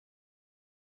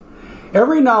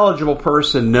Every knowledgeable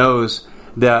person knows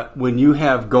that when you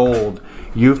have gold,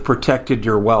 you've protected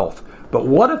your wealth. But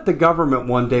what if the government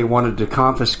one day wanted to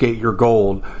confiscate your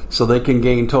gold so they can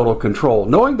gain total control,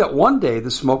 knowing that one day the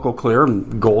smoke will clear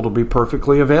and gold will be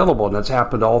perfectly available, and that's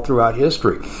happened all throughout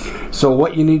history. So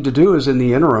what you need to do is, in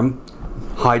the interim,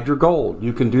 hide your gold.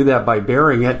 You can do that by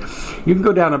burying it. You can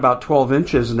go down about 12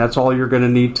 inches, and that's all you're going to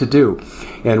need to do.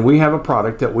 And we have a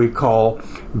product that we call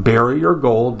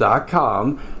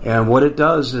buryyourgold.com, and what it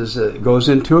does is it goes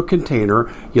into a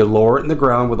container. You lower it in the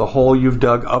ground with a hole you've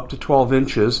dug up to 12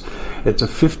 inches. It's a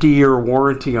 50-year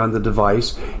warranty on the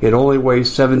device. It only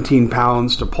weighs 17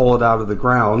 pounds to pull it out of the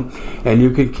ground, and you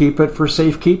can keep it for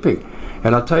safekeeping.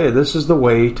 And I'll tell you, this is the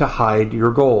way to hide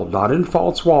your gold, not in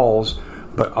false walls,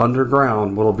 but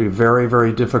underground. Will be very,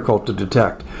 very difficult to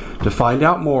detect. To find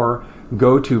out more,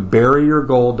 go to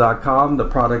buryyourgold.com. The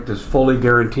product is fully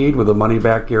guaranteed with a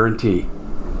money-back guarantee.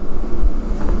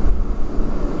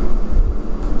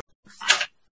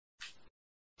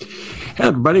 Hey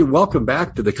everybody, welcome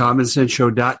back to the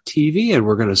CommonSenseShow.tv, and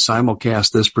we're going to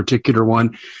simulcast this particular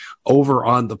one over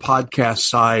on the podcast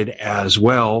side as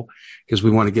well, because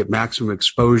we want to get maximum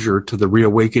exposure to the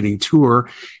Reawakening Tour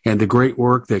and the great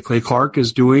work that Clay Clark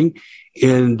is doing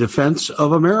in defense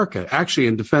of America, actually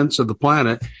in defense of the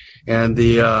planet. And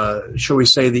the, shall we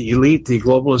say, the elite, the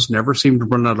globalists never seem to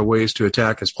run out of ways to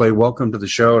attack us. Clay, welcome to the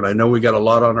show. And I know we got a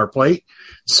lot on our plate,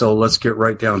 so let's get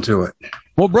right down to it.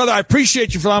 Well, brother, I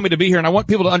appreciate you for allowing me to be here, and I want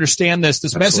people to understand this.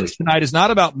 This Absolutely. Message tonight is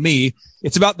not about me.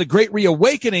 It's about the Great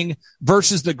Reawakening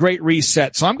versus the Great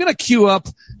Reset. So I'm going to cue up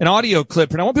an audio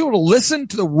clip, and I want people to listen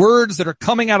to the words that are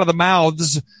coming out of the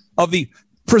mouths of the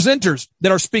presenters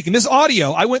that are speaking. This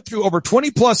audio, I went through over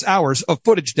 20-plus hours of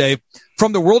footage, Dave,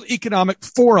 from the World Economic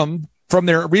Forum, from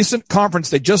their recent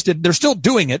conference they just did. They're still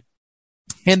doing it,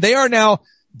 and they are now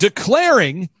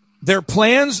declaring their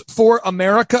plans for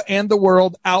America and the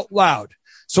world out loud.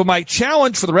 So my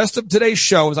challenge for the rest of today's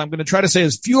show is I'm going to try to say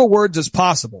as few words as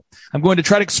possible. I'm going to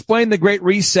try to explain the Great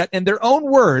Reset in their own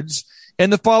words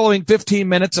in the following 15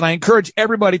 minutes. And I encourage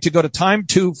everybody to go to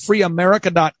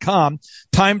time2freeamerica.com,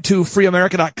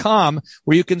 time2freeamerica.com,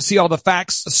 where you can see all the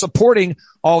facts supporting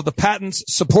all the patents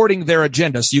supporting their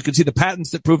agenda. So you can see the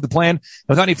patents that prove the plan.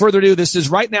 Without any further ado, this is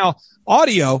right now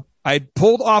audio I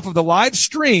pulled off of the live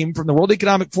stream from the World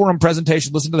Economic Forum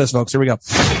presentation. Listen to this, folks. Here we go.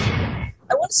 I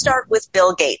want to start with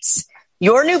Bill Gates.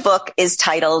 Your new book is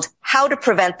titled How to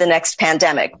Prevent the Next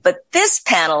Pandemic, but this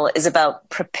panel is about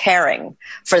preparing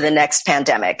for the next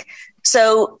pandemic.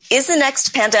 So is the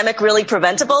next pandemic really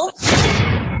preventable?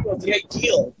 Well, the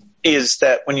ideal is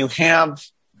that when you have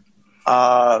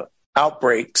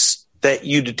outbreaks, that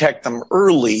you detect them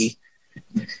early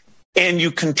and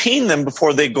you contain them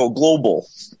before they go global.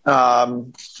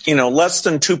 Less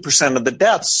than 2% of the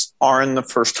deaths are in the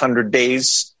first 100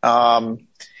 days.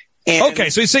 Okay,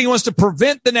 so he's saying he wants to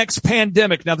prevent the next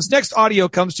pandemic. Now, this next audio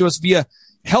comes to us via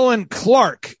Helen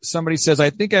Clark. Somebody says, I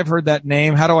think I've heard that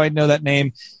name. How do I know that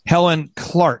name? Helen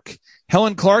Clark.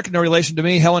 Helen Clark, no relation to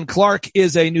me. Helen Clark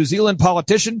is a New Zealand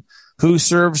politician who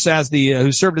served as the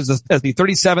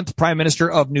 37th Prime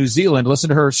Minister of New Zealand. Listen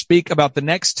to her speak about the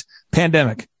next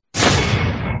pandemic.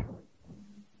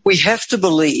 We have to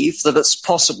believe that it's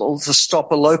possible to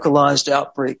stop a localized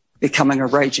outbreak becoming a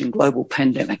raging global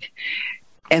pandemic.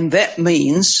 And that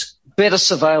means better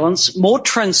surveillance, more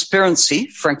transparency,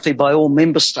 frankly, by all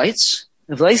member states.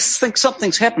 If they think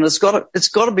something's happened, it's got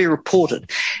to be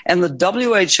reported. And the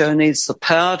WHO needs the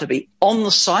power to be on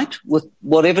the site with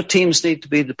whatever teams need to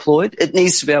be deployed. It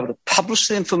needs to be able to publish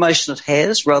the information it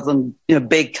has rather than,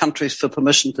 beg countries for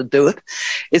permission to do it.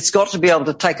 It's got to be able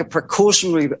to take a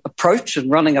precautionary approach in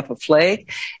running up a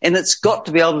flag. And it's got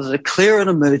to be able to declare an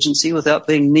emergency without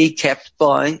being kneecapped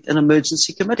by an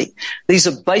emergency committee. These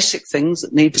are basic things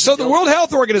that need to be So the World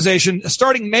Health Organization,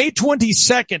 starting May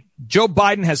 22nd, Joe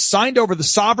Biden has signed over the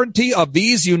sovereignty of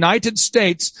these United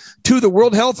States to the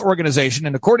World Health Organization.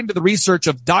 And according to the research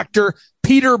of Dr.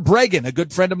 Peter Breggin, a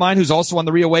good friend of mine who's also on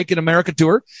the Reawaken America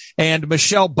tour, and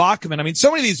Michelle Bachmann. I mean,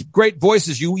 so many of these great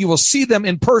voices, you will see them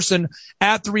in person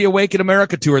at the Reawaken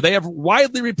America tour. They have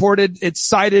widely reported, it's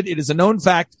cited, it is a known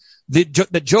fact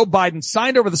that Joe Biden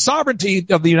signed over the sovereignty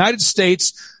of the United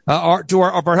States of our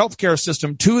healthcare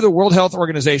system to the World Health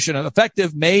Organization,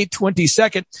 effective May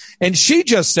 22nd. And she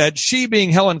just said, she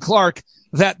being Helen Clark,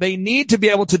 that they need to be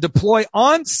able to deploy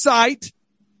on-site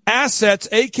assets,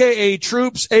 aka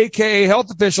troops, aka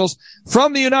health officials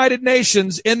from the United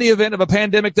Nations in the event of a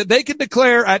pandemic that they can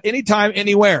declare at any time,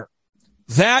 anywhere.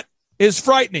 That is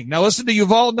frightening. Now listen to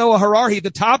Yuval Noah Harari,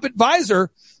 the top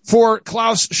advisor for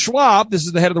Klaus Schwab. This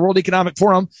is the head of the World Economic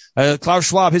Forum. Klaus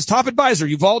Schwab, his top advisor,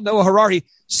 Yuval Noah Harari,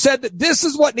 said that this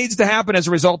is what needs to happen as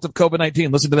a result of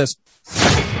COVID-19. Listen to this.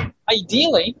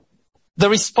 Ideally, the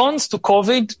response to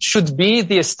COVID should be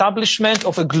the establishment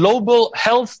of a global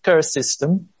healthcare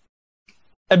system,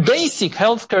 a basic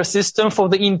healthcare system for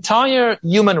the entire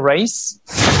human race.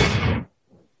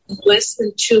 In less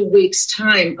than 2 weeks'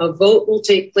 time, a vote will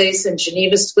take place in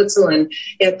Geneva, Switzerland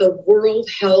at the World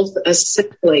Health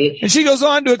Assembly. And she goes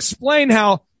on to explain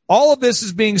how all of this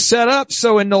is being set up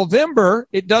so in November,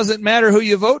 it doesn't matter who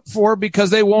you vote for because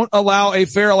they won't allow a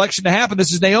fair election to happen.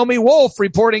 This is Naomi Wolf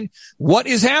reporting what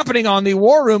is happening on the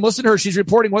War Room. Listen to her. She's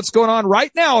reporting what's going on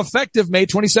right now, effective May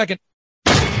 22nd.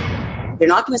 They're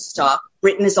not going to stop.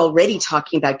 Britain is already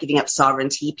talking about giving up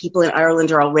sovereignty. People in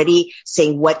Ireland are already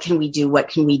saying, what can we do? What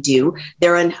can we do?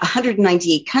 There are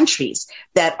 198 countries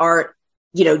that are,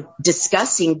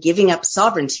 discussing giving up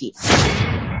sovereignty.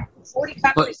 40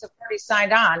 countries have already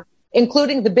signed on,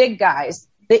 including the big guys,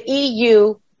 the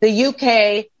EU, the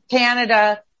UK,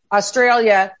 Canada,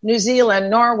 Australia, New Zealand,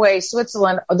 Norway,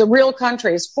 Switzerland, the real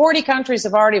countries. 40 countries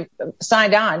have already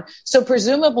signed on. So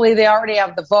presumably they already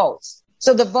have the votes.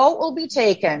 So the vote will be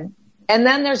taken. And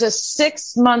then there's a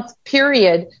 6-month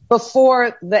period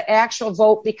before the actual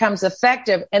vote becomes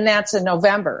effective. And that's in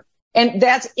November. And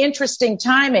that's interesting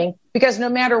timing because no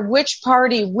matter which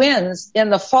party wins in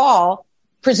the fall,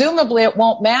 presumably it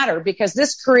won't matter because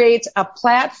this creates a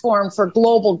platform for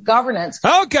global governance.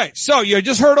 Okay. So you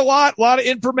just heard a lot of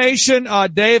information.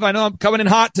 Dave, I know I'm coming in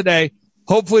hot today.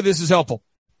 Hopefully this is helpful.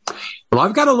 Well,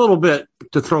 I've got a little bit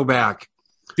to throw back.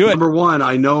 Good. Number one,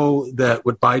 I know that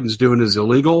what Biden's doing is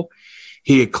illegal.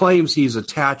 He claims he's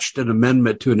attached an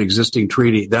amendment to an existing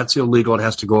treaty. That's illegal. It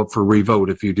has to go up for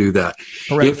revote if you do that.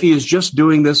 Correct. If he is just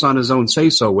doing this on his own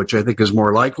say-so, which I think is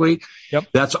more likely,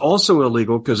 that's also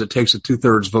illegal because it takes a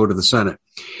 2/3 vote of the Senate.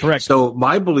 Correct. So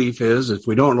my belief is if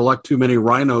we don't elect too many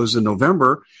rhinos in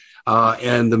November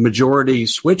and the majority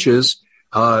switches,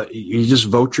 you just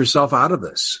vote yourself out of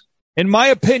this. In my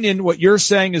opinion, what you're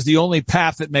saying is the only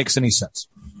path that makes any sense.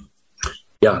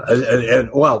 Yeah. And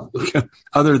well,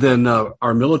 other than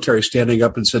our military standing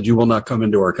up and said, you will not come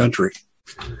into our country.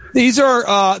 These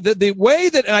are the way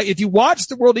that if you watch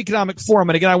the World Economic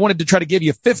Forum, and again, I wanted to try to give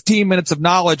you 15 minutes of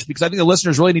knowledge because I think the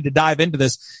listeners really need to dive into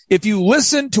this. If you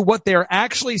listen to what they're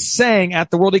actually saying at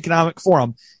the World Economic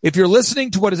Forum, if you're listening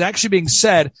to what is actually being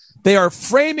said, they are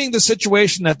framing the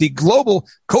situation that the global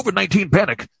COVID-19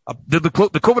 panic, the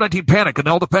COVID-19 panic and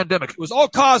all the pandemic, it was all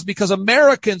caused because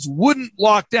Americans wouldn't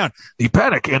lock down. The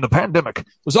panic and the pandemic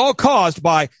was all caused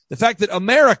by the fact that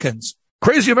Americans,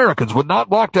 crazy Americans, would not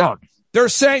lock down. They're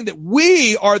saying that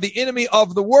we are the enemy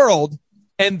of the world,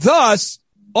 and thus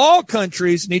all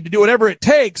countries need to do whatever it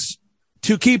takes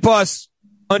to keep us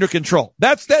under control.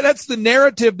 That's the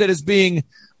narrative that is being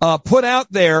put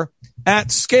out there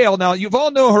at scale. Now,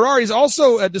 Yuval Noah Harari is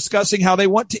also discussing how they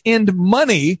want to end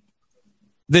money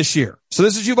this year. So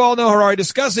this is Yuval Noah Harari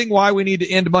discussing why we need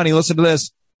to end money. Listen to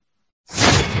this.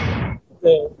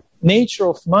 The nature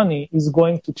of money is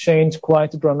going to change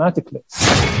quite dramatically.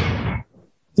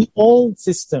 The old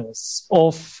systems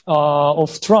of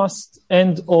trust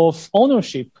and of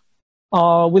ownership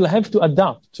will have to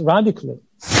adapt radically.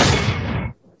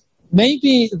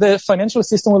 Maybe the financial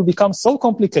system will become so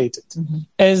complicated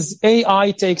as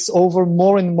AI takes over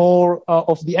more and more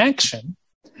of the action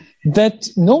that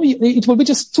it will be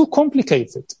just too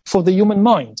complicated for the human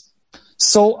mind.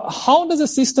 So how does a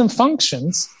system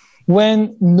functions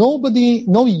when no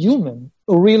human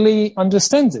really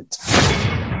understands it?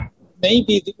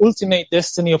 Maybe the ultimate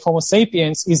destiny of Homo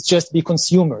sapiens is just be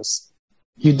consumers.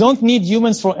 You don't need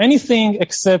humans for anything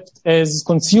except as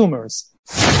consumers.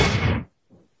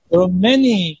 There are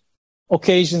many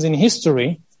occasions in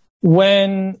history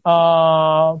when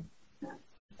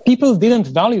people didn't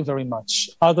value very much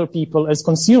other people as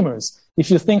consumers. If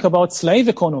you think about slave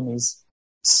economies,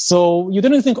 so you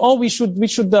didn't think, we should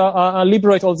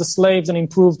liberate all the slaves and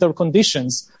improve their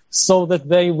conditions so that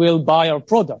they will buy our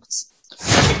products.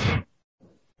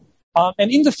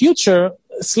 And in the future,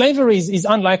 slavery is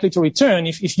unlikely to return.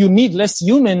 If you need less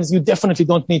humans, you definitely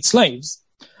don't need slaves.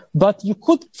 But you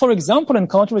could, for example,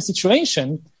 encounter a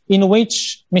situation in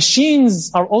which machines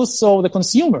are also the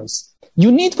consumers. You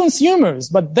need consumers,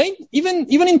 but even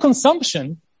in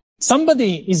consumption,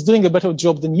 somebody is doing a better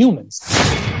job than humans.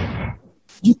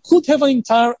 You could have an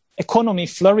entire economy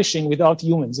flourishing without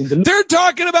humans. They're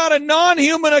talking about a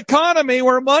non-human economy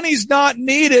where money's not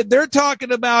needed. They're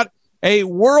talking about a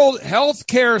world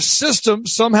healthcare system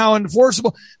somehow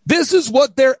enforceable. This is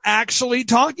what they're actually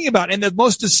talking about. And the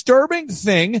most disturbing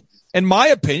thing in my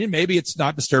opinion, maybe it's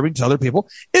not disturbing to other people,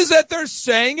 is that they're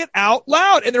saying it out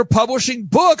loud and they're publishing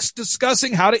books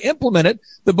discussing how to implement it.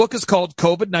 The book is called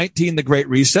COVID-19, The Great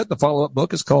Reset. The follow-up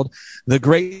book is called The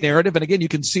Great Narrative. And again, you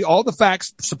can see all the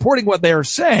facts supporting what they are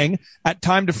saying at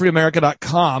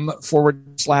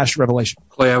timetofreeamerica.com/revelation.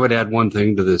 Clay, I would add one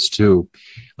thing to this too.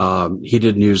 He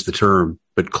didn't use the term,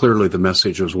 but clearly the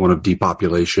message was one of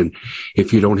depopulation.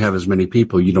 If you don't have as many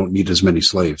people, you don't need as many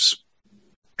slaves.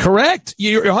 Correct.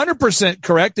 You're 100%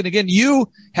 correct. And again,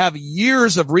 you have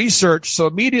years of research, so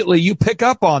immediately you pick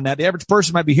up on that. The average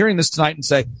person might be hearing this tonight and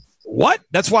say, what?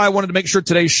 That's why I wanted to make sure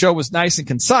today's show was nice and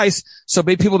concise, so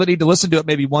maybe people that need to listen to it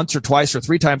maybe once or twice or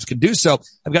 3 times can do so.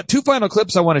 I've got 2 final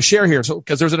clips I want to share here,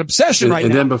 because there's an obsession right now.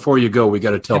 And then before you go, we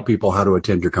got to tell people how to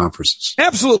attend your conferences.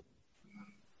 Absolutely.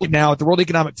 Now at the World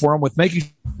Economic Forum with making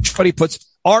sure he puts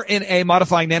RNA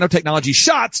modifying nanotechnology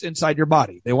shots inside your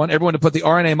body. They want everyone to put the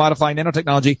RNA modifying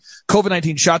nanotechnology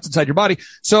COVID-19 shots inside your body.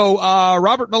 So,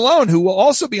 Robert Malone, who will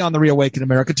also be on the Reawaken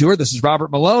America tour. This is Robert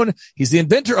Malone. He's the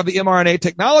inventor of the mRNA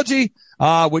technology,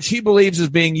 which he believes is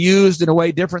being used in a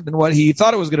way different than what he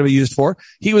thought it was going to be used for.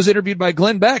 He was interviewed by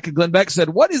Glenn Beck, and Glenn Beck said,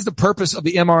 what is the purpose of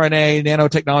the mRNA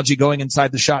nanotechnology going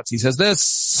inside the shots? He says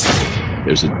this.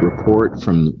 There's a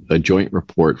joint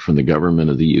report from the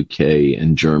government of the UK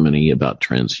and Germany about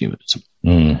transhumanism.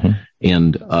 Mm-hmm.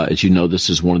 And as you know, this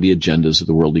is one of the agendas of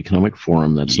the World Economic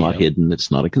Forum. That's not hidden.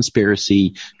 It's not a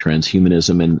conspiracy,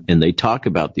 transhumanism. And they talk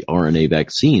about the RNA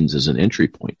vaccines as an entry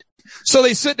point. So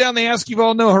they sit down, they ask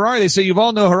Yuval Noah Harari. They say,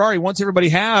 Yuval Noah Harari, once everybody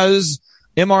has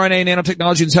mRNA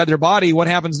nanotechnology inside their body, what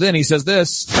happens then? He says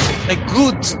this. A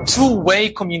good two-way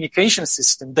communication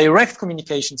system, direct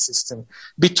communication system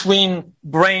between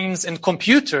brains and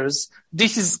computers.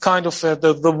 This is kind of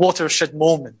the watershed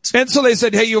moment. And so they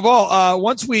said, hey, Yuval,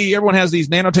 once everyone has these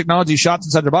nanotechnology shots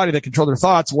inside their body that control their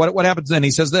thoughts, what happens then?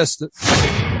 He says this.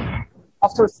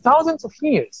 After thousands of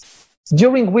years,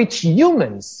 during which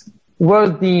humans were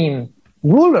the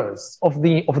rulers of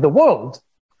the world,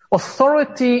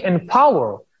 authority and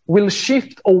power will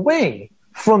shift away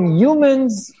from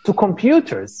humans to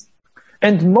computers,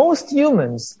 and most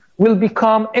humans will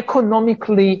become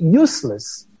economically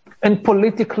useless and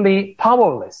politically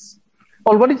powerless.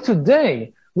 Already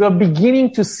today, we are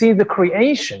beginning to see the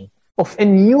creation of a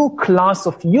new class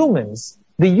of humans,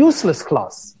 the useless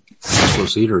class.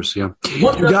 Useless eaters, yeah.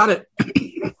 You got it.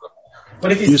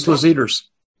 Useless eaters.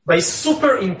 By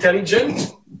super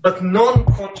intelligent but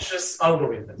non-conscious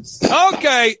algorithms.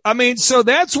 Okay. I mean, so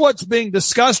that's what's being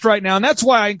discussed right now. And that's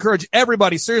why I encourage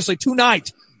everybody, seriously,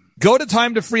 tonight, go to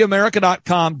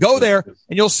timetofreeamerica.com, go there,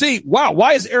 and you'll see, wow,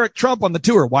 why is Eric Trump on the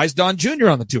tour? Why is Don Jr.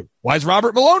 on the tour? Why is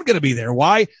Robert Malone going to be there?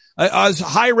 Why is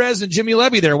High Rez and Jimmy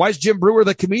Levy there? Why is Jim Brewer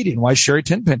the comedian? Why is Sherry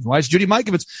Tenpenny? Why is Judy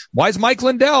Mikovits? Why is Mike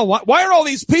Lindell? Why are all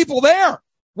these people there?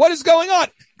 What is going on?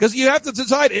 Because you have to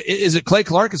decide, is it Clay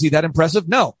Clark? Is he that impressive?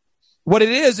 No. What it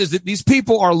is that these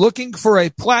people are looking for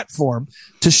a platform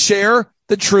to share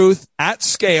the truth at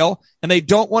scale, and they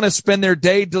don't want to spend their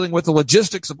day dealing with the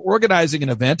logistics of organizing an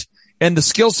event. And the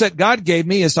skill set God gave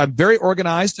me is I'm very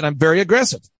organized and I'm very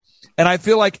aggressive. And I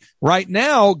feel like right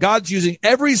now, God's using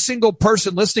every single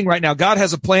person listening right now. God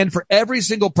has a plan for every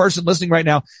single person listening right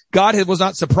now. God was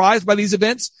not surprised by these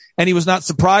events, and he was not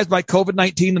surprised by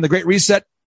COVID-19 and the Great Reset.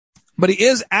 But he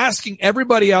is asking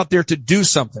everybody out there to do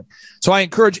something. So I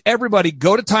encourage everybody,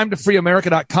 go to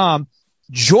timetofreeamerica.com.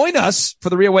 Join us for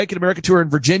the Reawaken America Tour in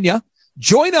Virginia.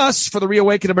 Join us for the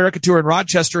Reawaken America Tour in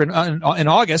Rochester in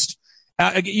August.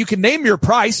 You can name your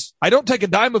price. I don't take a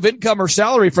dime of income or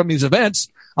salary from these events.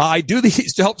 I do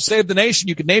these to help save the nation.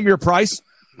 You can name your price.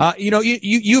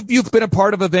 You've been a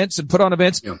part of events and put on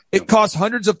events. Yeah. It costs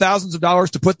hundreds of thousands of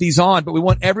dollars to put these on, but we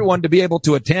want everyone to be able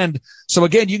to attend. So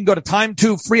again, you can go to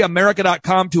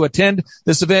timetofreeamerica.com to attend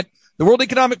this event. The World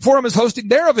Economic Forum is hosting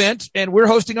their event, and we're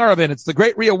hosting our event. It's the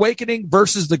Great Reawakening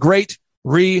versus the Great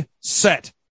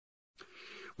Reset.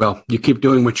 Well, you keep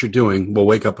doing what you're doing. We'll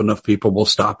wake up enough people. We'll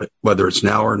stop it, whether it's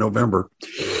now or November.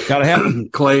 Gotta happen.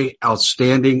 Clay,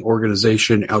 outstanding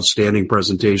organization, outstanding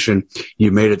presentation.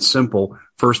 You made it simple.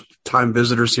 First-time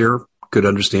visitors here could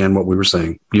understand what we were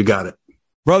saying. You got it.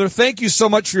 Brother, thank you so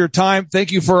much for your time.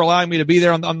 Thank you for allowing me to be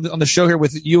there on the show here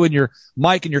with you and your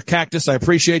mic and your cactus. I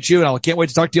appreciate you, and I can't wait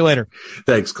to talk to you later.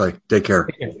 Thanks, Clay. Take care.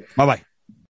 Bye-bye.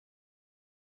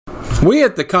 We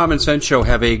at the Common Sense Show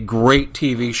have a great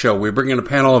TV show. We bring in a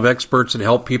panel of experts and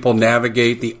help people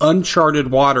navigate the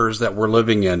uncharted waters that we're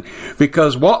living in.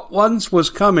 Because what once was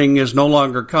coming is no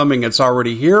longer coming. It's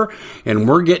already here, and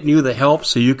we're getting you the help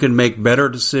so you can make better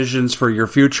decisions for your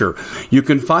future. You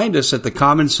can find us at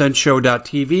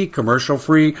thecommonsenseshow.tv,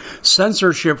 commercial-free,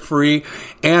 censorship-free,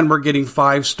 and we're getting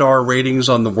 5-star ratings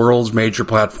on the world's major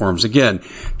platforms. Again,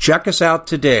 check us out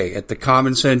today at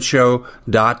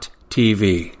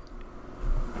thecommonsenseshow.tv.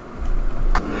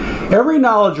 Every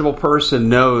knowledgeable person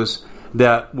knows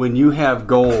that when you have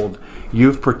gold,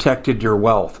 you've protected your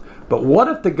wealth. But what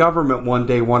if the government one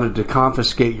day wanted to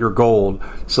confiscate your gold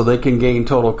so they can gain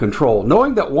total control,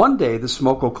 knowing that one day the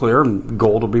smoke will clear and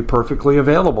gold will be perfectly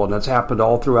available, and that's happened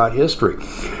all throughout history.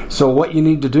 So what you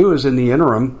need to do is, in the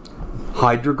interim,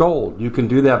 hide your gold. You can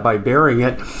do that by burying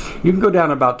it. You can go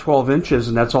down about 12 inches,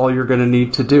 and that's all you're going to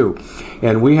need to do.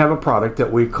 And we have a product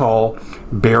that we call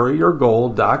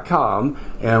buryyourgold.com,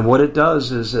 and what it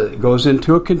does is it goes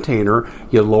into a container.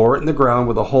 You lower it in the ground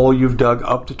with a hole you've dug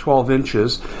up to 12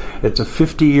 inches. It's a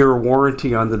 50-year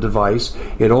warranty on the device.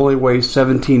 It only weighs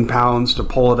 17 pounds to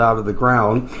pull it out of the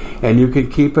ground, and you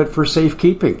can keep it for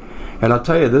safekeeping. And I'll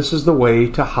tell you, this is the way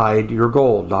to hide your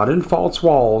gold, not in false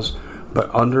walls, but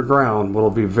underground will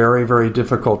be very, very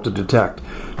difficult to detect.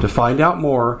 To find out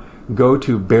more, go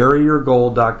to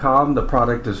buryyourgold.com. The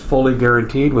product is fully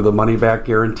guaranteed with a money-back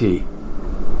guarantee.